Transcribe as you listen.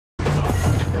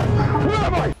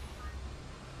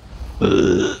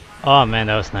Oh man,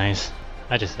 that was nice.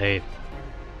 I just ate.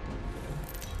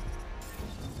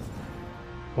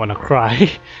 Wanna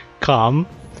cry? Come.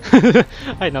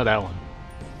 I know that one.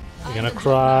 You're gonna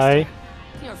cry.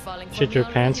 Shit your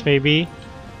pants maybe.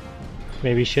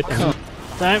 Maybe shit.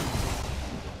 Time.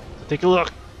 Take a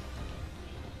look.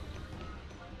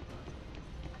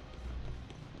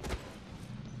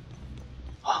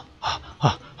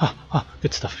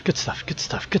 Good stuff, good stuff, good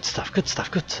stuff, good stuff, good stuff,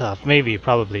 good stuff. Maybe,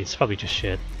 probably, it's probably just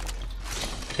shit.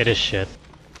 It is shit.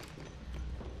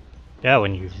 Yeah,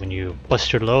 when you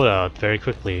bust your load out very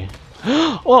quickly.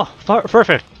 Oh,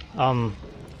 perfect. I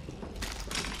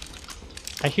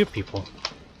hear people.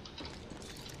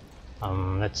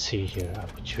 Let's see here. I'll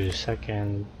put you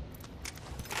second.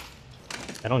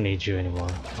 I don't need you anymore.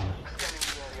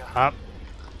 Up.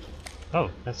 Oh,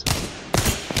 that's.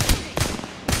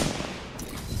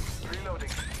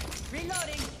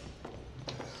 Reloading.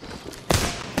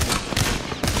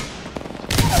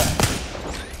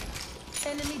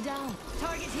 Enemy down.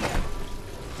 Target here.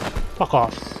 Fuck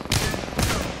off.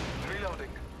 Reloading.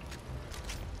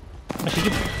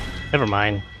 Actually, never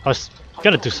mind. I was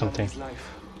gonna do something. I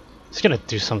was gonna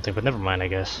do something, but never mind, I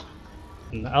guess.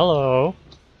 Hello?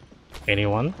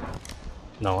 Anyone?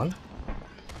 No one?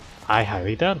 I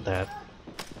highly doubt that.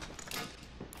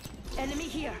 Enemy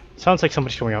here. Sounds like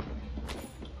somebody's coming up.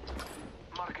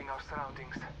 Marking our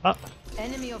surroundings. Ah,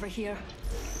 Enemy over here.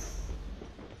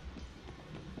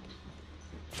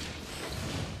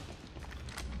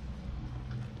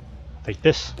 take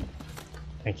this.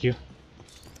 Thank you.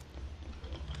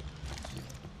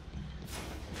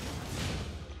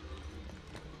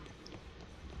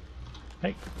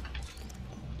 Hey.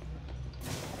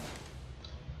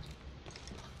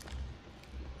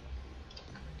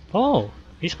 Oh,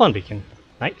 respawn beacon.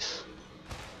 Nice.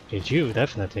 It's you,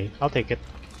 definitely. I'll take it.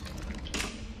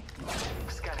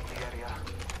 Scanning the area.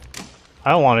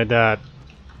 I wanted that.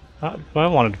 I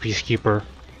wanted a peacekeeper.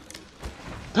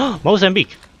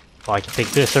 Mozambique. Oh, I can take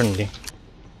this certainly.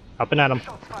 Up and at 'em.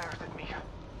 Shots fired at me.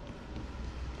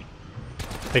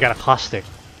 They got a caustic.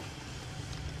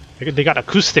 They got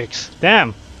acoustics.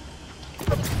 Damn.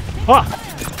 Ah.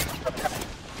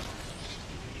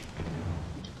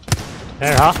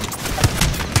 There, huh?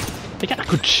 They got a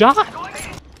good shot.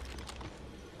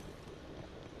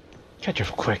 Catch her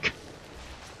quick.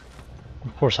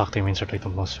 Of course, octamines are like the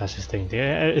most fastest thing.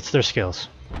 It's their skills.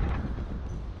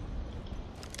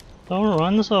 Don't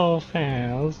run so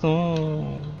fast.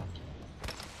 Oh.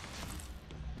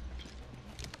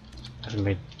 Haven't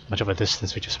made much of a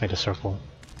distance. We just made a circle.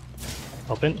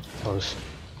 Open, close.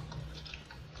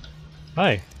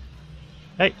 Hi.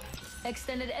 Hey.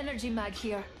 Extended energy mag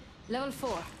here. Level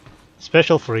 4.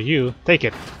 Special for you. Take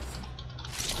it.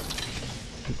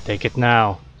 Take it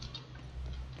now.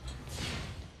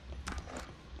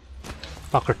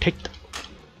 Fucker, take it.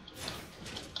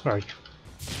 Where are you?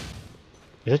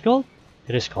 Is it gold?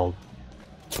 It is gold.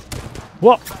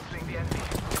 Whoa! Battling the enemy.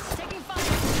 Taking fire.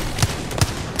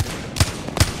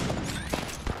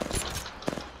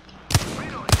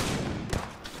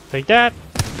 Take that!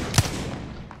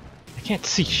 I can't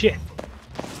see shit.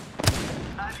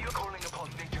 And you're calling upon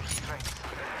nature's strength.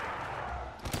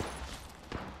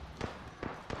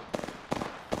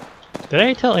 Did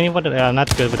I tell anyone that I'm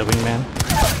not good with a wingman?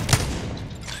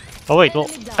 Oh wait, well,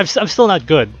 I'm still not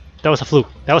good. That was a fluke.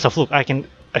 That was a fluke. I can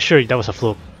assure you that was a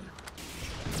fluke.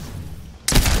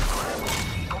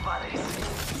 Compadres.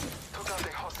 Took out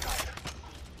a hostile.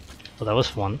 So that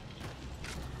was one.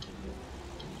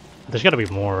 There's gotta be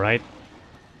more, right?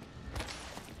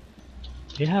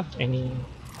 Do you have any...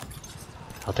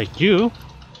 I'll take you.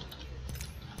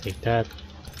 Take that.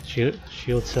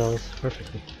 Shield cells.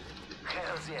 Perfectly.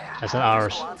 Hells yeah. That's not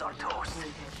ours. Squads are toast.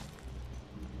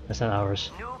 That's not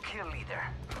ours. New kill leader.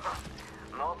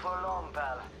 Not for long,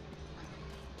 pal.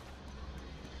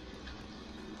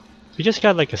 We just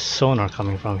got like a sonar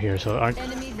coming from here, so aren't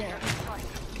Enemy there.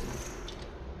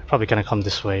 probably gonna come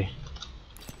this way.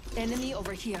 Enemy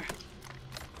over here.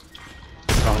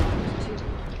 Wrong.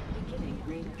 Beginning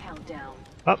ring countdown.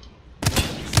 Up.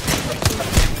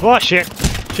 Oh shit!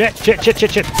 Shit! Shit! Shit!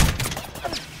 Shit! Shit!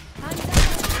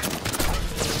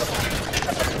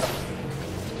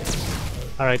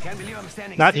 All right. Can't believe I'm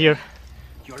standing Not still. here.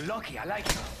 You're lucky, I like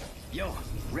it. Yo,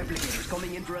 replicators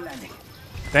coming in for a landing.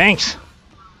 Thanks.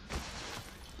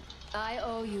 I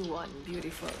owe you one,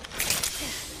 beautiful.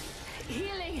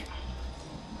 Healing.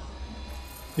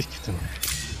 Please get them.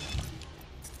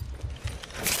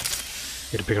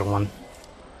 Get a bigger one.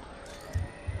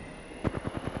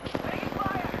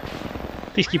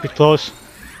 Please keep it close.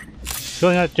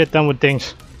 Still not yet done with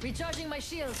things. Recharging my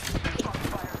shields.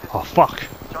 Oh fuck.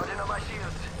 Charging on my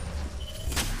shields.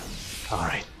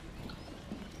 Alright.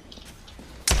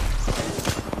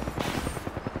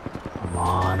 Come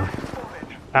on.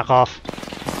 Back off.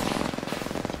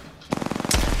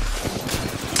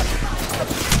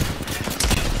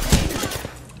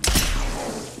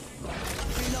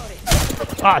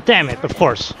 Ah, damn it, of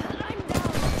course.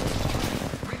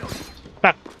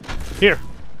 Back. Here.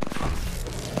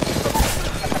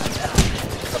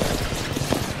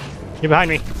 You're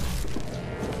behind me.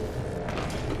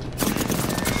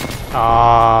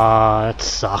 Ah, that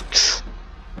sucks.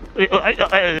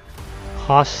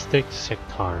 Caustic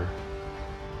sector.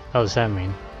 What does that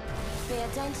mean? Pay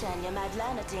attention, you might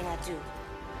learn a thing or two.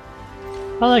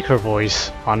 I like her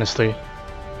voice, honestly.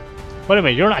 Wait a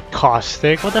minute, you're not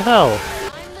caustic. What the hell?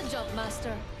 I'm the jump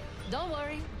master. Don't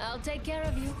worry, I'll take care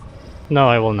of you. No,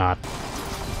 I will not.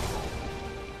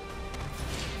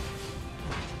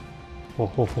 Whoa,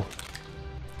 whoa, whoa.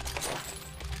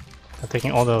 I'm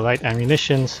taking all the light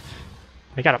ammunitions.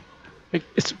 I gotta.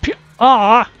 It's P.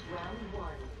 Ah!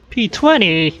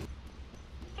 P20! Here's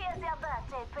your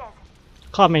birthday present.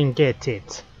 Come and get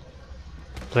it.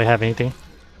 Do I have anything?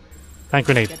 Hand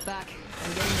grenade. Get back.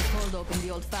 I'm getting the cold open the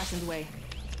old-fashioned way.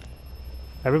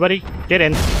 Everybody, get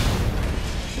in.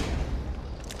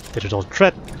 Digital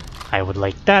threat. I would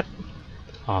like that.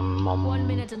 1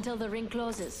 minute until the ring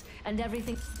closes, and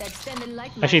everything extended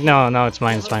like Actually, magic. no, it's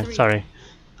mine, it's Level mine. 3. Sorry.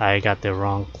 I got the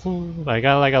wrong clue. I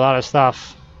got like a lot of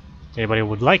stuff. Anybody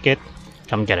would like it,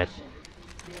 come get it.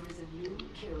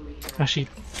 Actually,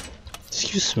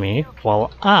 excuse me,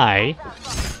 while I...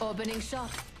 Opening shop.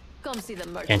 Come see the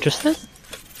merchant. Interested?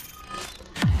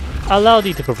 Allow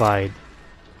thee to provide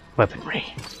weaponry.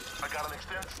 I got an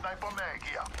extended sniper mag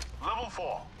here. Level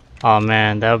 4. Oh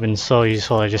man, that would've been so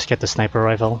useful. I just get the sniper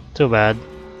rifle. Too bad.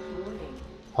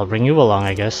 I'll bring you along,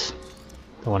 I guess.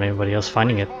 Don't want anybody else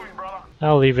finding it. Moving, brother.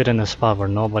 I'll leave it in a spot where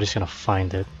nobody's gonna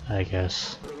find it, I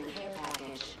guess.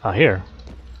 Oh, here.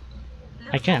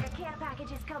 I can't. Care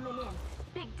package is coming in.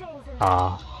 Big things in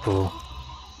Ah, boo.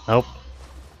 Nope.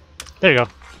 There you go.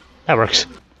 That works.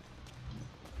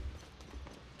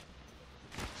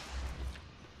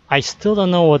 I still don't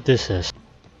know what this is.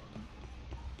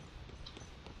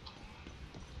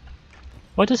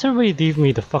 Why does everybody leave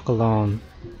me the fuck alone?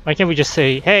 Why can't we just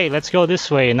say, hey, let's go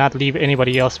this way and not leave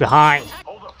anybody else behind?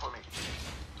 Hold up for me.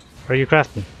 Where are you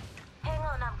crafting? Hang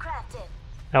on, I'm crafting.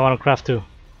 I want to craft too.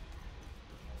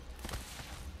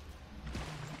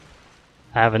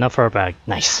 I have enough for a bag.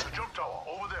 Nice. The jump tower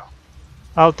over there.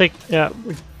 I'll take. Yeah,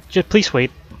 just please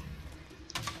wait.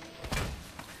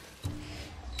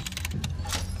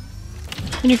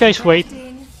 Can you guys wait?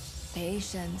 Waiting.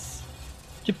 Patience.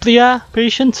 Yeah,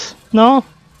 patience? No?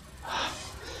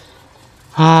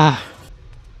 Ah,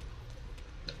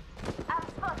 I'm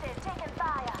spotted, taking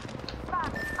fire.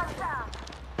 Mark, I'm down.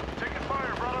 Taking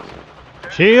fire,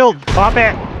 brothers. shield! Pop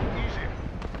it! Easy.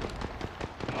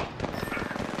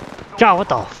 God, what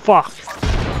the fuck?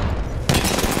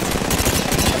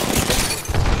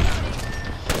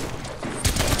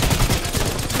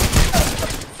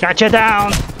 Gotcha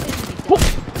down! Woo.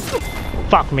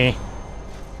 Fuck me.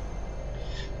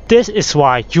 This is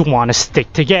why you want to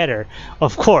stick together.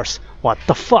 Of course. What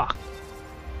the fuck?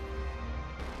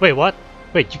 Wait, what?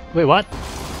 Wait, wait, what?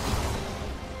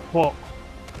 Whoa.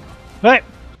 Wait!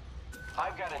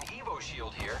 I've got an Evo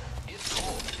shield here. It's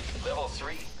cool. Level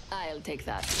 3. I'll take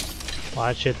that.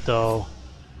 Watch it though.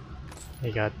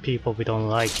 We got people we don't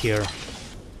like here.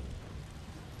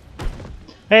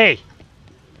 Hey!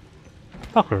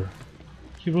 Fucker.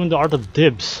 You ruined the art of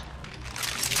dibs.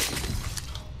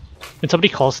 When somebody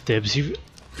calls dibs,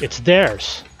 it's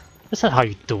theirs. That's not how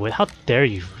you do it. How dare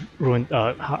you ruin,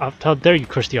 how dare you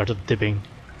curse the art of dibbing.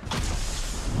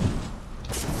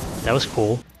 That was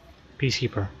cool.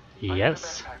 Peacekeeper.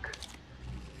 Yes.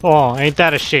 Oh, ain't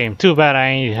that a shame. Too bad I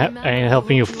ain't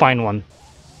helping you find one.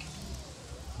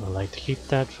 I'd like to keep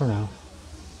that for now.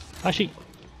 Actually,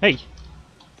 hey!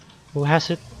 Who has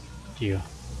it? You.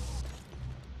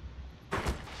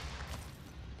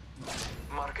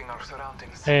 Marking our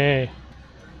surroundings. Hey!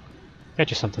 Got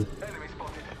you something. Enemy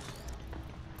spotted.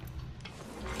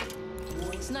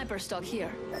 Sniper stock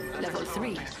here. Level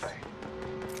 3. This way.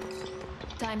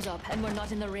 Time's up, and we're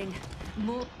not in the ring.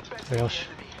 Move. Where else?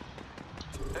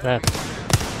 That.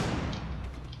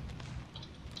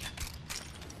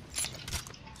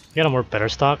 You got a more better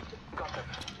stock? Got them.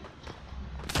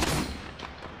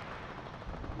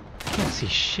 Can't see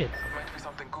shit. Might be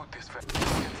something good this way.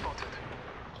 Get spotted.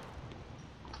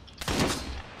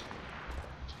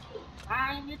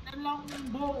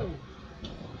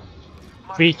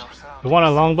 We, Marking our you want a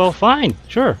longbow? Fine,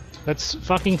 sure. Let's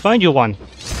fucking find you one.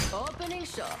 Opening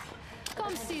shop.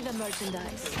 Come see the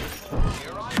merchandise.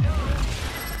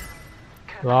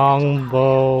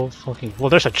 Longbow. Fucking. Well,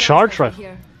 there's a charge Over rifle.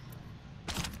 here.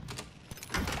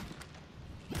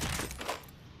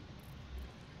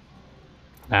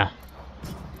 Nah.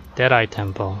 Deadeye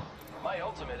tempo. My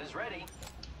ultimate is ready.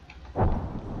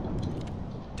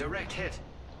 Direct hit.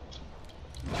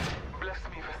 Bless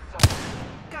me with sight.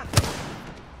 Got them.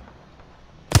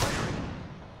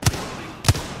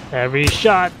 Every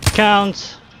shot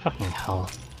counts. Fucking hell.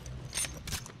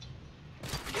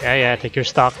 Yeah, yeah, take your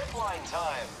stock. Line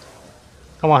time.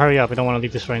 Come on, hurry up. We don't want to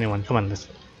leave this for anyone. Come on, let's.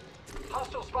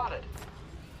 Hostile spotted.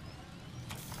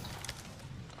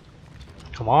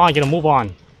 Come on, get a move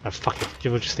on. Oh, fuck it.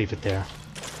 We'll just leave it there.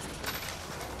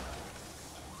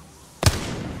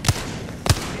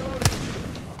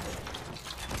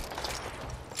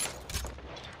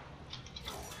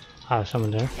 Ah,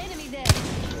 someone there. Enemy there.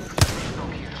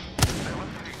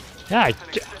 Yeah, An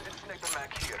extended sniper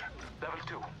mag here. Level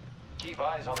 2. Keep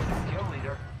eyes on the kill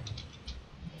leader.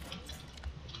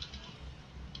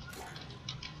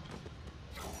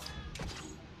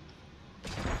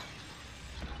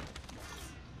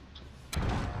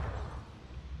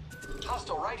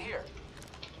 Hostile right here.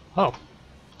 Oh,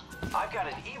 I've got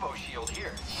an Evo shield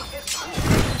here. It's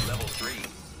cool. Level 3.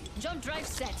 Jump drive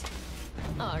set.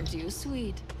 Aren't you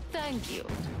sweet? Thank you.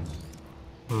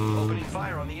 Opening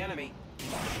fire on the enemy.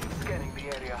 Scanning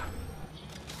the area.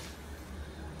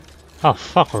 oh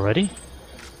fuck already?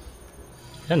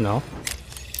 Didn't know.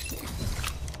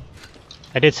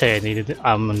 I did say I needed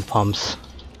almond pumps.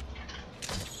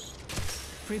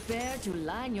 Prepare to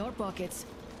line your pockets.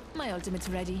 My ultimate's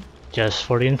ready. Just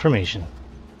for the information.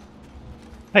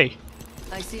 Hey,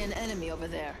 I see an enemy over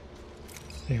there.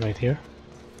 hey, right here.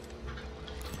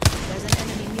 There's an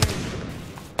enemy near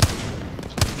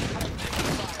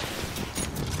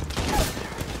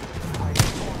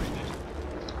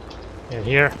you. In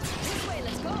here. This way,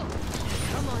 let's go.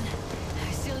 Come on.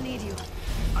 I still need you.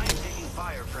 I am taking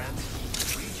fire,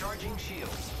 friends. Recharging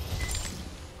shields.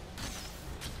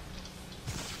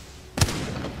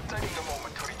 Taking a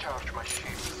moment to recharge my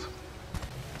shields.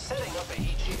 Setting up a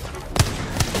heat shield.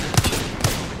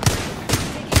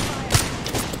 Taking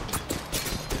fire.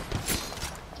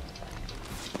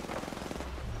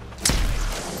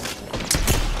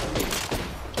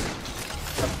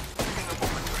 Taking a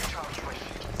moment to recharge my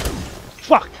shields.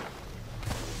 Fuck!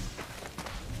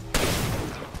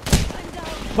 I'm down.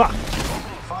 Fuck!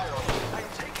 Opening fire on the I'm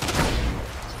taking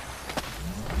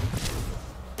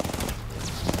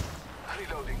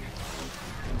Reloading.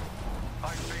 I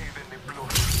bathe in the blue.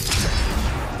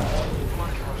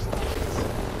 Markers.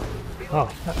 Oh,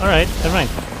 alright, never mind.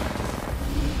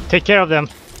 Take care of them.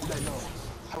 I know.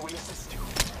 I will assist you.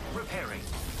 repairing.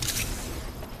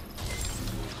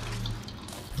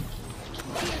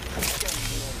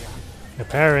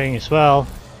 Repairing as well.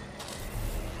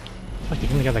 Fuck, you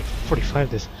only got like 45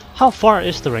 this. How far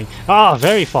is the ring? Ah,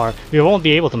 very far. We won't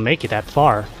be able to make it that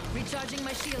far. Recharging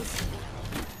my shields.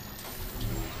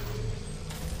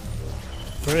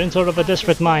 We're in sort of a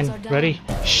desperate mine. Ready?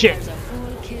 Shit! There's a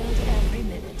fool killed every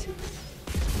minute.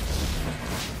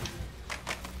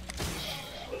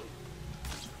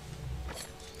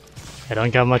 I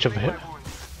don't got much of a hit. My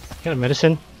wounds. Got a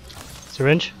medicine?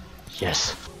 Syringe?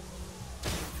 Yes.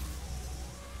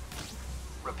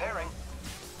 Repairing.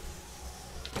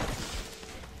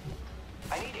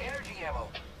 I need energy ammo.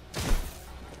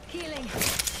 Healing.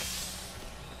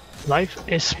 Life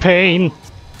is pain.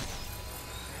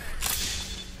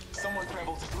 Someone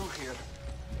traveled through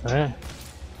here.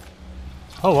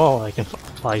 Oh well, I can.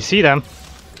 Well, I see them.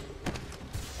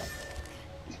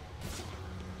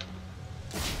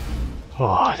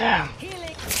 Oh damn.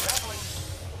 Healing.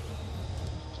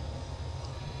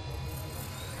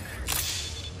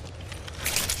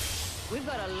 We've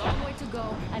got a long way to go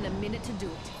and a minute to do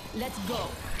it. Let's go.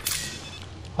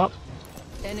 Oh,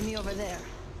 Enemy over there.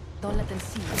 Don't let them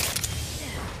see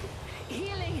you.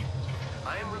 Healing.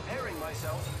 I am repairing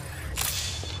myself.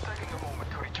 Taking a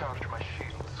moment to recharge my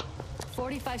shields.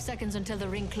 45 seconds until the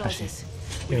ring closes.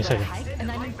 give me a We've got a second. hike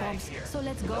and I'm in bombs, so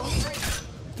let's go.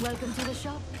 Welcome to the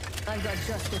shop. I've got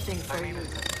just the thing for you.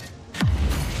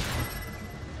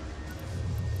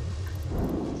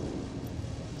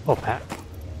 Oh, Pat.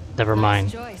 Never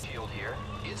mind. Choice. Shield here.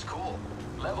 It's cool.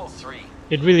 Level 3.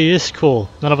 It really is cool.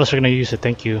 None of us are gonna use it.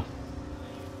 Thank you.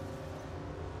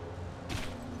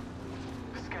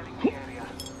 Scanning the area.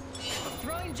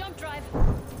 Throwing jump drive.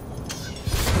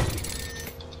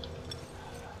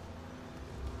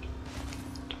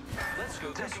 Let's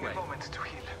go this Taking way. a moment to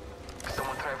heal.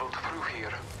 Someone traveled through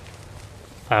here.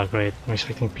 Oh great, I'm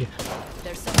expecting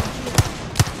There's someone here.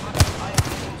 I am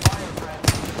taking fire, friend.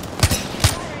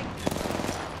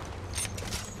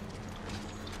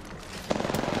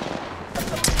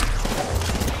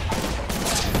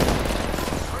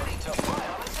 Ready to fly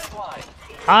on a zip line.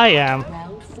 I am.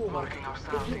 Round 4. Marking our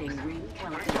surroundings. Beginning ring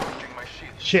countdown. Recharging my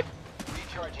shield. Shit.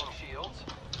 Recharging shields.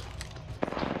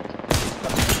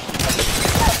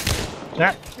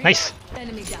 That nice.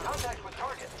 Enemy down. Contact with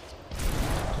target.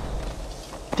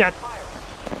 That. Fire.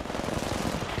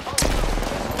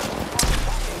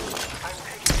 I'm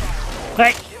taking fire.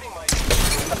 Hey. Giving my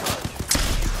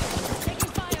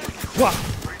Taking fire. Whoa.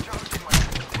 recharging my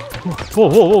Whoa.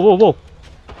 Whoa. Whoa. Whoa. Whoa.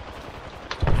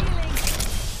 Healing.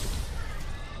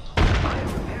 I am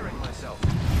repairing myself.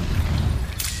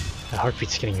 The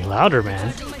heartbeat's getting louder,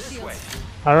 man. Charging my shields.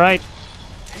 All right.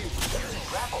 Using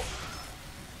grapple.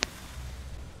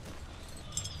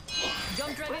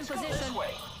 Jump drive in Let's go this position.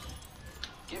 way.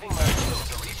 Giving my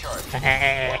shields a recharge. 1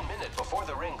 minute before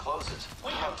the ring closes.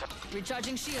 We have to.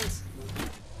 Recharging shields.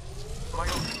 My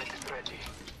ultimate is ready.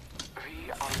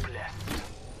 We are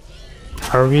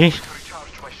blessed. Are we? To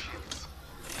recharge my shields.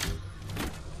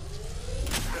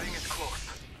 The ring is close.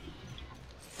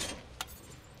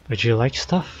 Would you like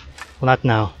stuff? Well, not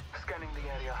now. Scanning the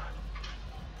area.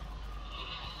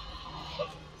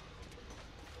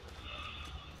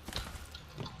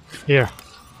 Here.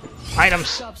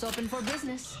 Items. Shop's open for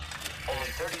business.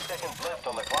 Only 30 seconds left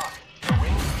on the clock. The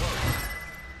ring is closed.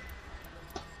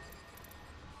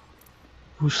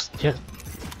 Who's? Yeah.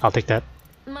 I'll take that.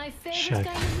 My favorite Shag.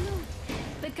 kind of loot.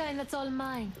 The kind that's all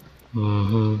mine.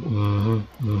 I'm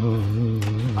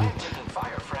taking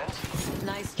fire, friends.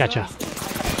 Nice Gotcha. choice.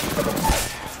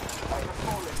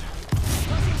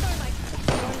 Tossing thermite.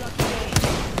 Your lucky day.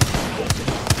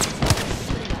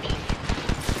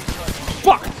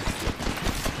 Fuck.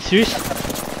 Serious?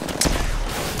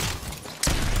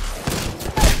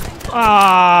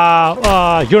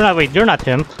 You're not. Wait, you're not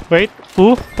him. Wait,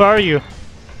 who? Where are you?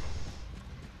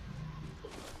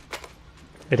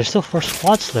 Wait, there's still 4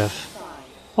 squads left.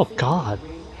 Oh God.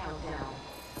 Ring countdown.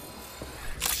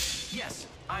 Yes,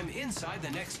 I'm inside the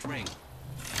next ring.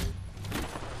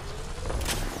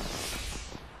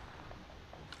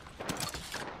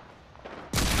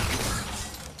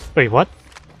 Wait, what?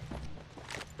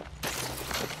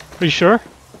 Are you sure?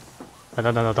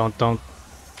 No, don't.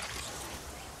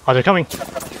 Oh, they're coming.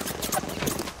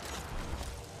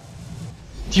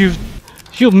 You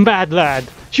mad lad.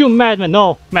 You madman.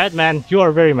 No, madman. You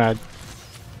are very mad.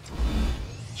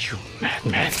 You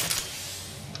madman.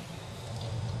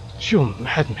 You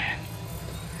madman.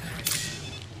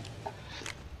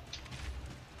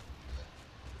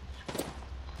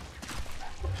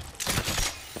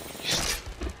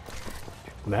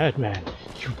 Madman.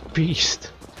 You beast.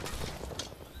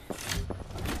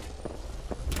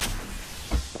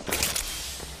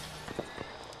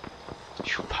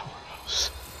 You powerhouse.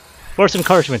 Words of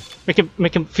encouragement.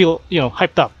 Make him feel, you know,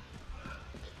 hyped up.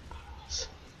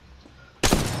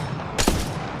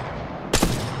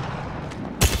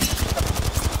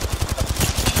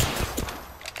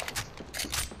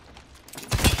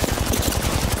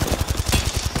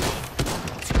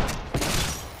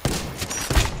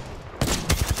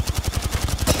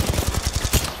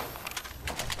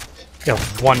 You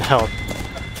have 1 health.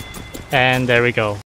 And there we go.